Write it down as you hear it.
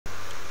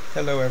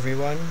Hello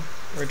everyone,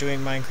 we're doing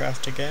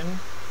Minecraft again,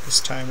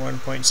 this time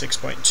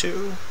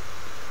 1.6.2.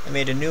 I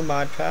made a new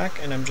mod pack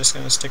and I'm just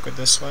going to stick with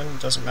this one. It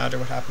doesn't matter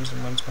what happens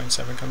when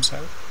 1.7 comes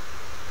out.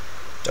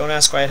 Don't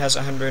ask why it has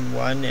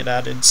 101, it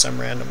added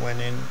some random one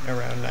in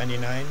around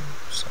 99,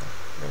 so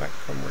we're not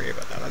going to worry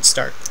about that. Let's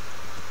start.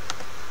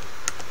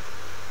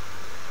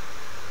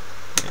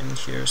 And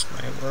here's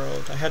my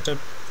world. I had to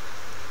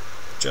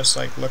just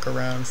like look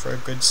around for a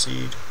good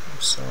seed.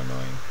 It's so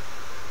annoying.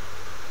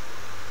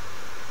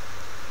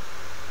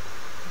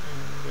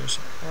 And there's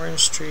an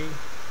orange tree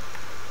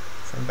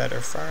from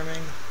better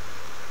farming.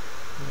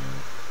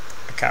 And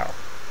a cow.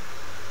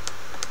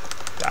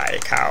 Die,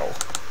 cow.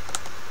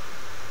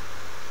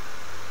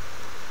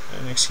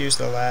 And excuse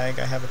the lag,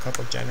 I have a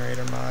couple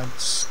generator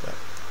mods that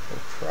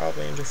will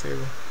probably interfere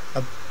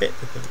a bit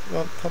with the,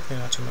 well, hopefully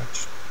not too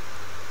much.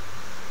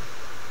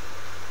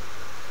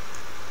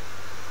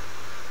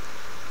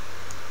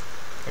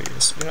 Oh,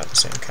 you're not the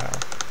same cow.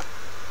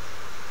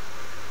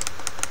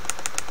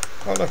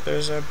 Oh look,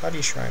 there's a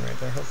buddy shrine right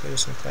there. Hopefully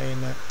there's some clay in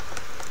that.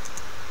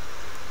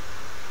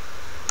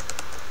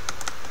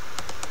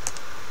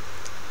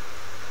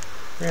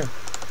 Yeah.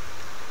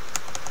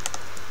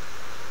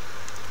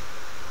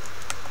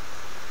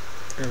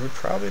 It would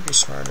probably be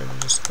smarter to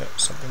just get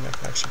something that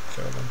can actually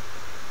kill them.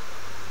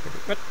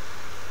 What?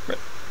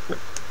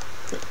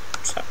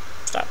 Stop.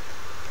 Stop.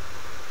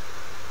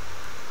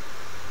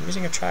 I'm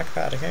using a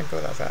trackpad, I can't go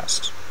that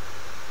fast.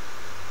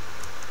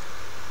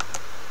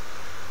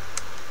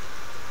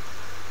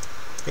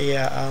 But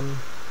yeah,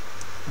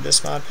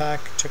 this mod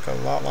pack took a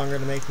lot longer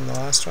to make than the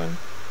last one.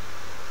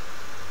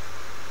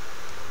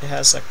 It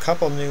has a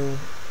couple new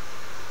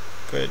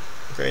great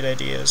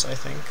ideas, I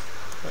think,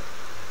 but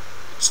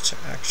it's to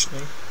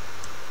actually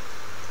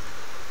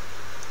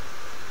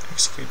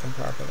execute them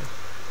properly.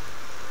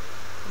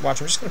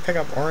 Watch, I'm just going to pick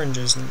up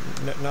oranges and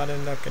not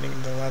end up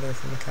getting the leather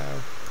from the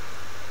cow.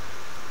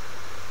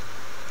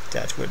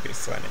 That would be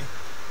funny.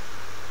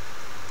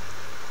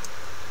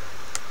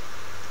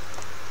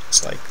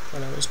 It's like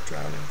when I was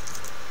drowning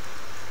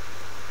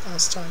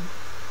last time.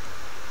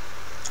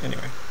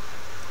 Anyway,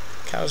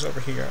 cow's over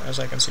here, as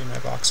I can see in my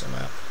voxel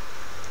map.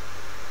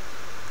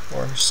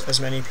 Or, as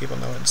many people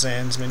know it,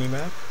 Zan's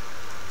mini-map.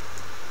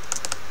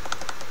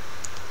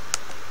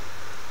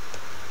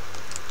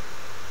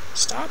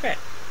 Stop it!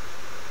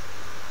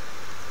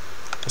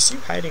 I see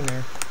you hiding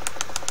there.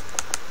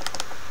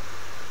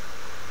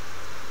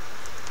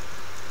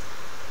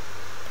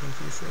 Thank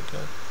you for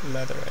the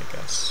leather, I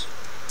guess.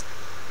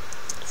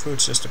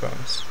 Food's just a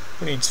bonus.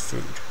 Who needs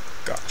food?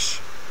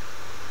 Gosh.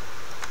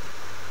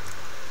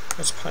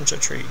 Let's punch a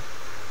tree.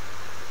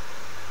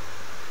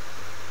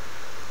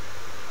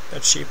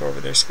 That sheep over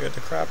there scared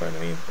the crap out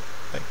of me,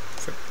 like,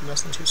 for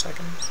less than 2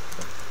 seconds.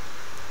 But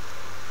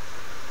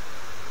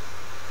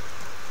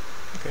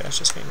okay, that's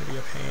just going to be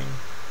a pain.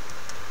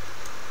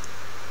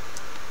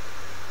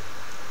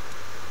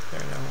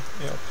 There, now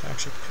it'll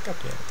actually pick up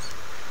the eggs.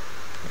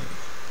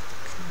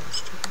 Okay,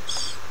 let's do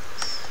this.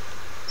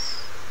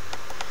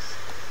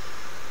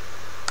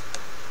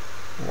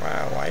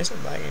 Wow, why is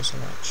it lagging so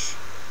much?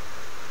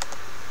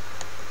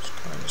 It's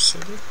kind of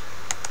silly.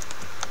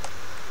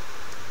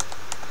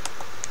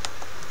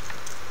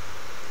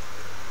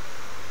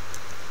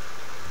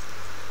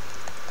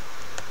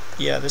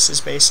 Yeah, this is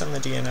based on the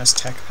DNS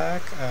tech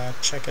pack.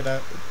 Check it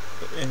out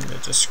in the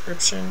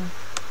description.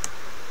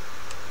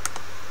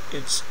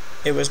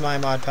 It was my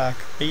mod pack.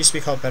 It used to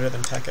be called Better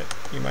Than Tech It.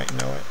 You might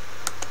know it.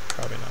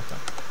 Probably not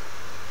though.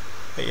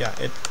 But yeah,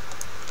 it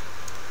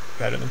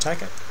Better Than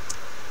Tech It.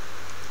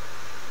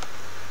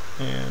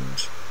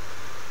 And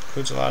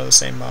includes a lot of the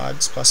same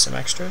mods plus some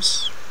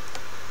extras.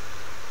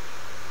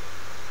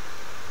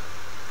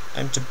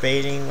 I'm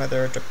debating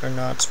whether or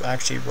not to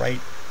actually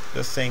write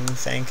the thing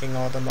thanking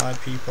all the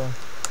mod people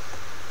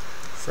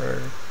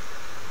for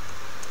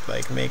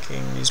like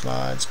making these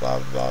mods, blah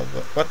blah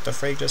blah. What the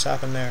freak just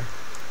happened there?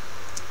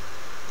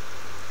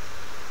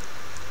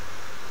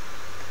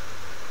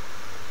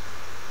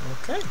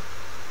 Okay.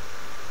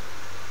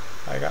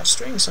 I got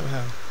string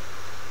somehow.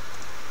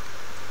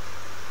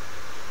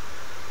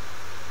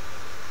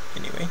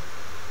 Anyway.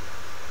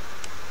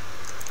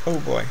 Oh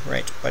boy,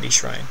 right, Buddy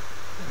Shrine.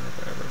 Or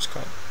whatever it's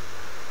called.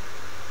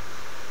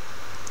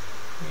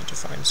 Need to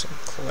find some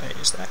clay.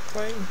 Is that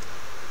clay?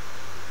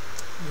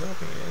 I'm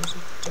hoping it is.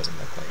 It doesn't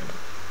look like it.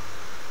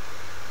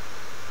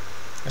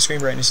 My screen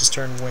brightness is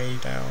turned way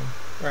down.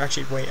 Or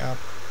actually way up.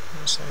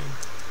 I'm saying.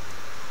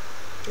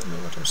 Don't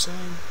know what I'm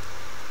saying.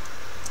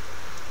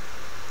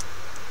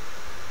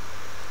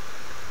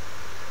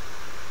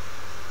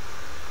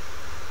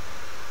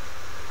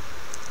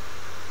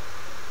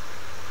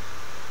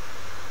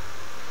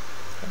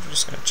 I'm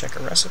just going to check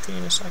a recipe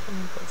in a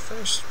second, but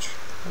first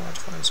I want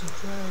to find some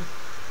clay.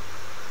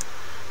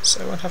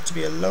 So I won't have to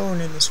be alone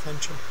in this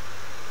venture.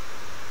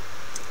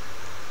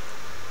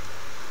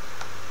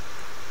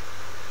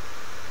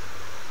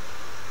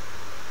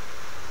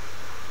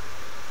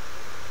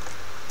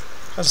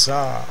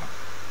 Huzzah!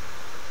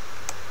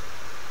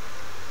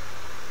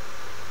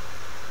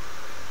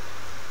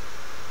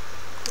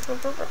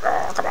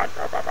 Oh, come on.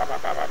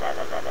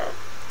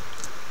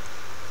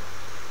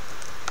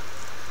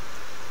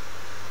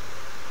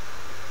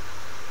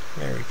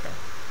 There we go.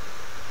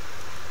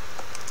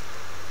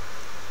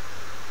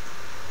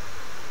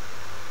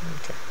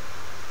 Okay.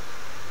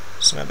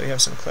 So now that we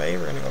have some clay,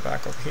 we're going to go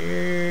back over here.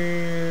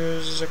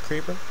 Here's a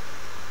creeper.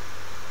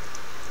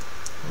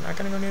 I'm not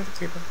going to go near the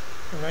creeper.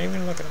 I'm not even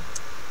going to look at him.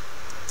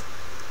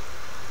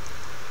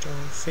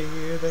 Don't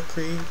fear the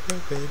creeper,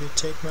 baby,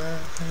 take my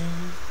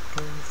hand.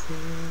 Don't fear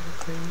the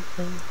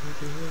creeper,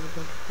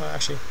 baby. Well,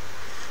 actually,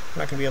 I'm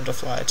not going to be able to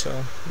fly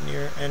till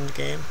near end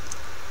game.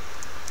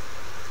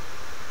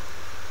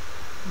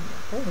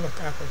 Oh,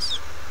 look, apples.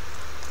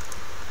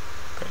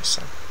 Okay,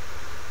 so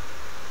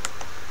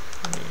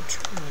I need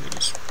one of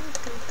these.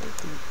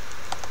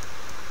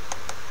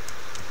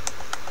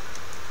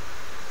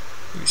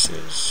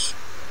 Uses.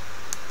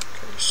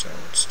 Okay, so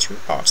it's two.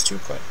 Oh, it's 2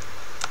 clay.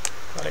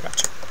 Glad I got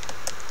 2.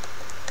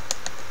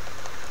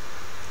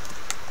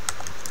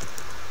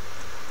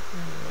 I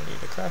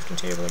need a crafting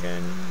table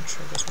again.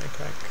 Should I just make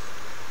like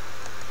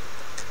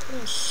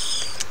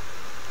this?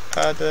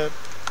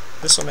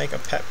 This will make a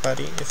pet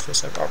buddy if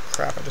this ever. Oh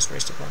crap! I just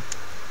wasted one.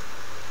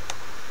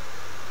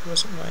 It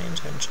wasn't my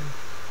intention.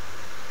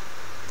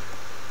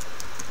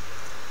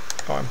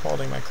 Oh, I'm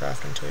holding my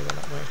crafting table.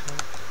 That might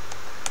help.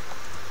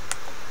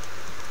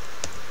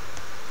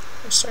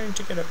 It's starting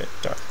to get a bit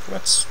dark.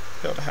 Let's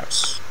build a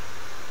house.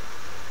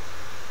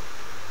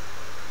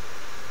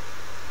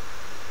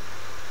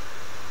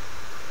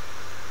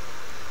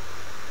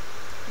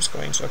 Just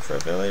going to look for a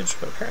village,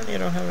 but apparently I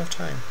don't have enough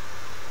time.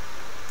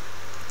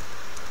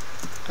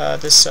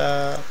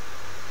 The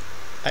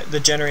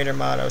generator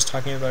mod I was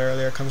talking about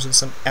earlier comes with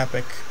some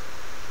epic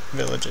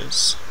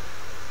villages.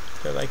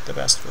 They're like the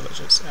best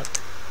villages ever.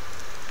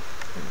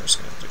 And we're just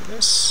going to do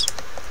this.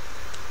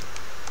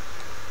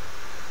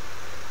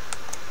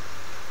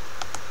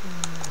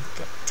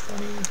 Got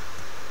 20.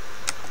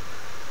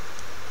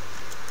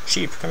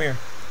 Sheep, come here.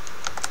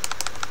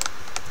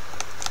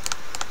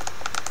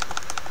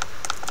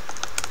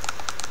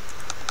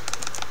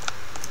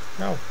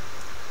 No.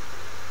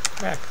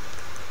 Come back.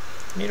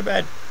 I need a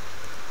bed.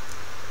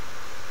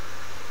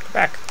 Come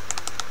back.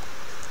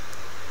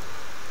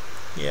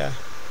 Yeah.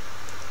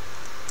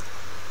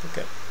 We'll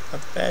get a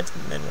bed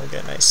and then we'll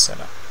get a nice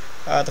setup.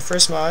 The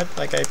first mod,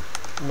 like I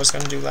was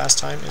going to do last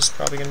time, is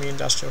probably going to be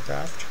industrial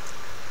craft.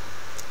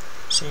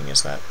 Seeing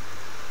as that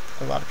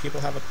a lot of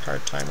people have a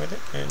hard time with it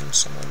and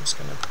someone's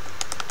going to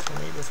kill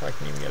me before I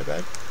can even get a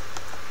bed.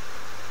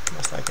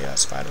 Most likely that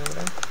spider over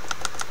there.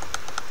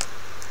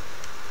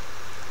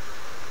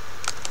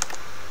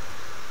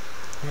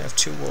 I have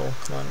 2 wool.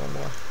 Come on, one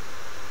more.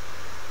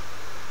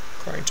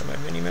 According to my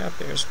mini-map,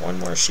 there's 1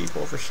 more sheep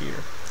over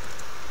here.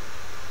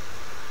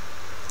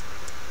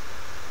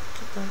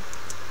 Keep going.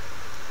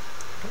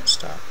 Don't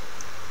stop.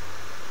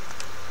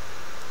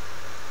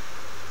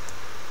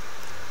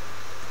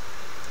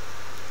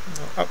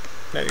 No. Oh,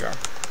 there you are.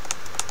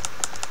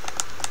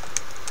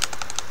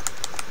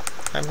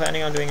 I'm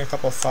planning on doing a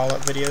couple of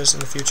Fallout videos in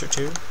the future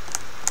too.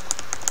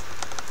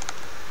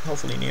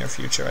 Hopefully near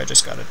future. I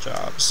just got a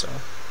job,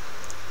 so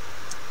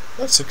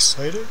that's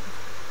exciting.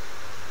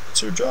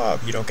 It's your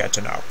job. You don't get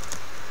to know.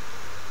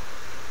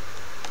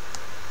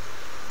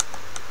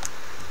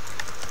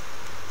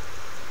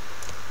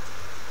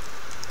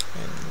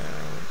 And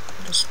now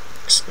just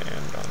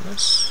expand on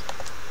this.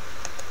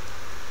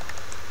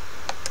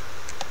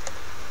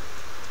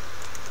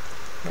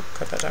 Nope,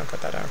 cut that down,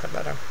 cut that down, cut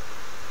that down.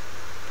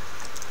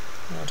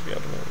 I want to be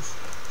able to move.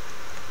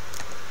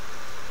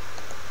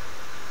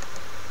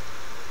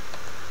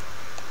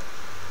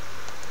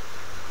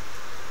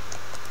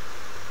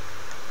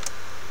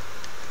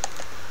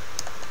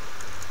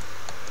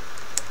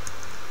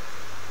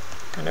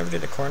 I never do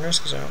the corners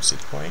because I don't see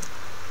the point.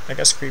 I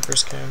guess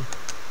creepers can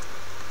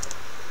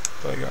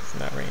blow you up from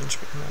that range,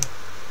 but no.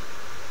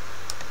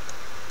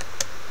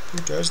 Who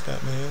does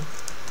that, man?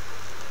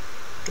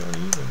 Don't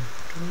even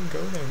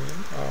go there,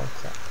 man. Oh,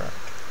 crap.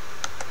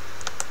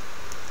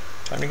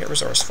 Time to get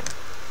resourceful.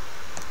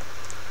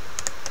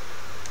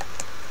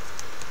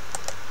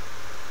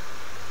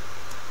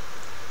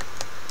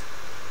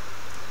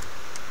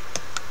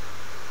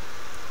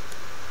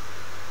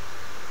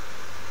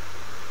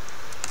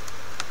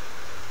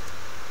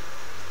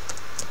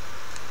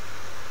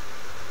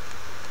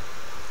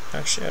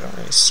 Actually, I don't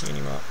really see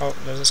any more. Oh,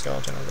 there's a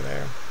skeleton over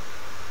there.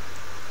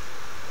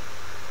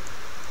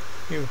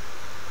 You.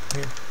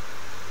 Here.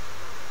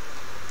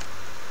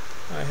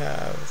 I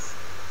have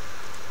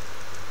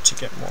to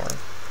get more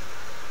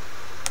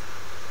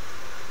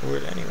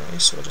wood anyway,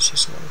 so we'll just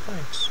use some wooden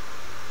planks.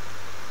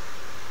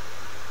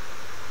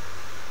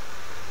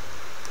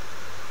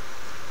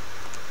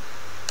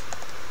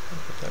 I'll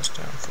put those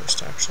down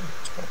first, actually.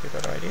 It's probably a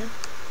better idea.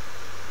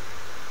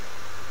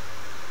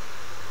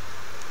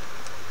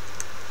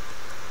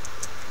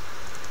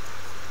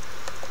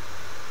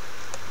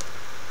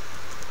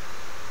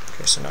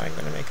 Okay, so now I'm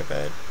going to make a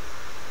bed.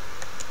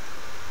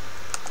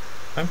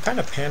 I'm kind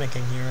of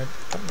panicking here.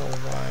 I don't know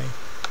why.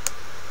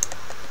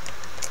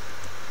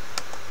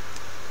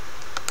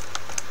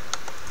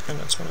 And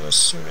that's one of the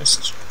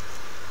soonest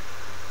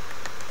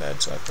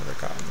beds I've ever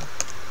gotten.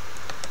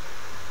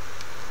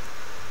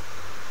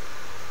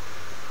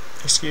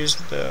 Excuse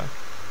the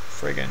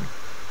friggin'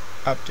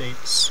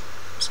 updates.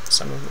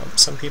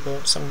 Some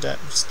people, some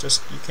devs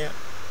just, you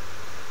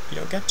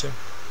don't get to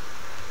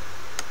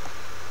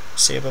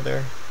disable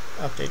their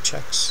update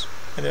checks.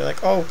 And they're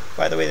like, oh,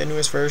 by the way, the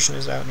newest version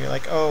is out. And you're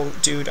like, oh,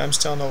 dude, I'm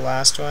still in the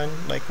last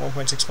one, like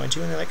 1.6.2.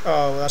 And they're like,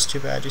 oh, well, that's too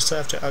bad. You still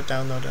have to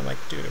download it. I'm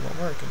like, dude, it won't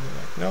work. And you're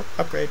like, nope,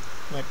 upgrade.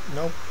 I'm like,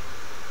 nope.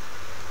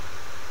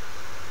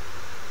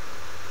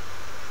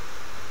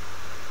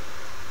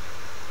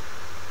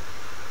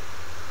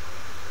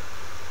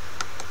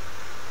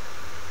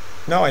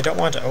 No, I don't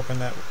want to open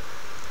that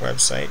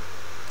website.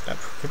 That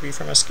could be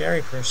from a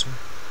scary person.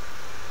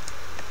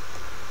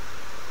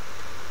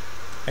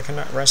 I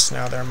cannot rest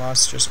now, there are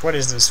monsters. What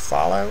is this,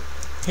 Fallout?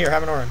 Here,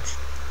 have an orange.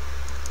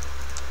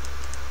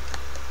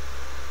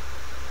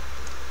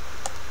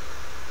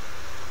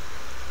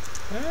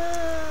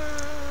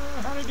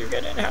 How did you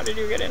get in? How did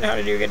you get in? How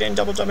did you get in?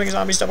 Double jumping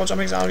zombies, double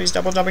jumping zombies,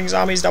 double jumping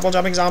zombies, double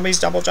jumping zombies,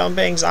 double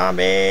jumping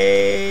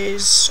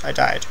zombies. I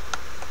died.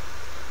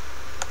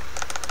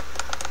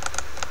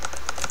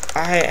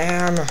 I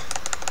am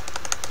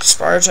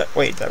Sparta.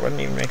 Wait, that wouldn't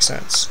even make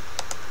sense.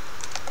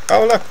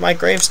 Oh look, my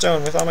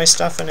gravestone with all my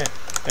stuff in it.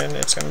 And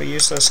it's going to be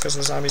useless because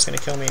the zombie's going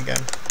to kill me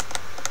again.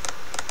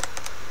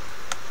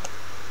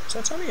 Is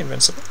that zombie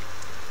invincible?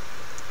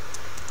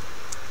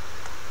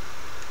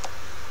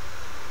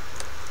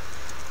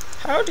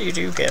 How did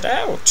you get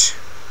out?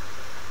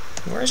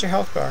 Where's your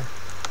health bar?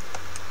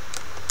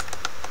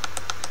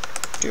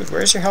 Dude,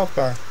 where's your health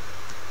bar?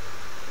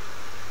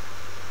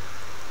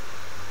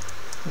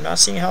 I'm not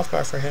seeing a health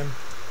bar for him.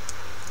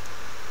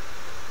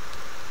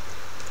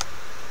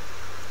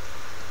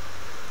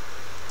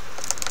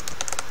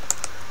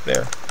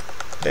 There.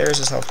 There's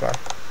his health bar.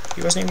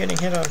 He wasn't even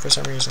getting hit on for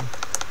some reason.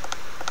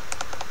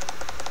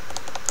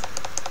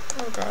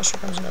 Oh gosh, here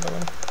comes another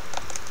one.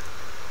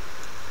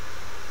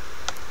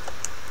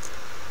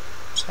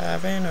 Just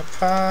having a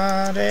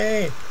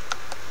party.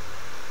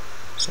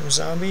 Some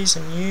zombies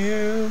and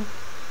you.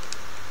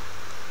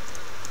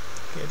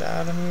 Get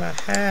out of my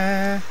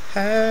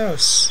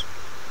house.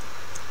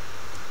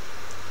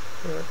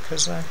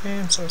 Because I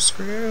am so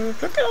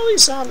screwed. Look at all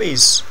these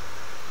zombies.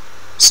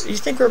 So you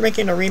think we're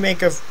making a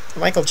remake of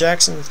Michael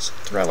Jackson's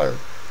Thriller?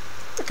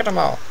 Look at them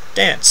all.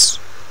 Dance.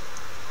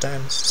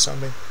 Dance,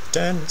 zombie.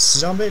 Dance,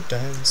 zombie,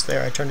 dance.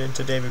 There, I turned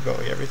into David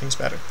Bowie. Everything's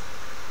better.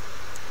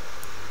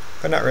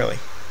 But not really.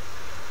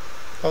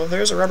 Oh,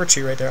 there's a rubber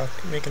tree right there. I'll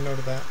make a note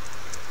of that.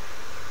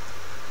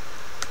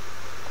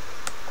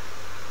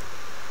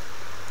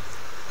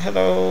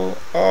 Hello.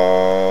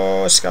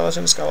 Oh,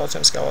 skeleton,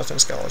 skeleton, skeleton,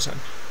 skeleton.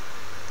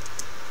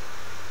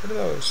 What are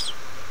those?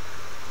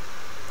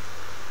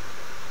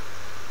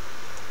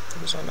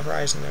 What is on the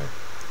horizon there?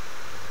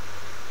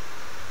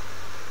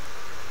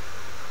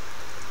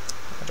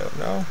 I don't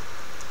know.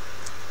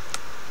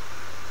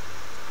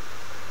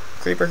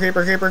 Creeper,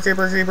 creeper, creeper,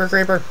 creeper, creeper,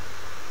 creeper.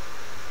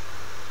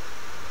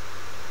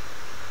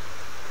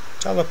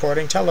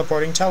 Teleporting,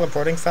 teleporting,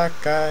 teleporting, fat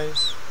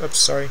guys. Oops,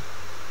 sorry.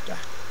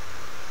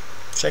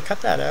 Should I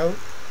cut that out?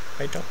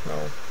 I don't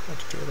know what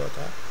to do about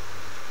that.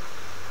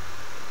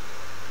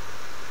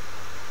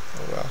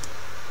 Oh well.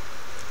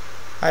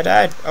 I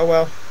died. Oh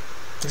well.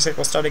 Looks like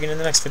we'll start again in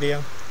the next video.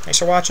 Thanks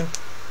for watching.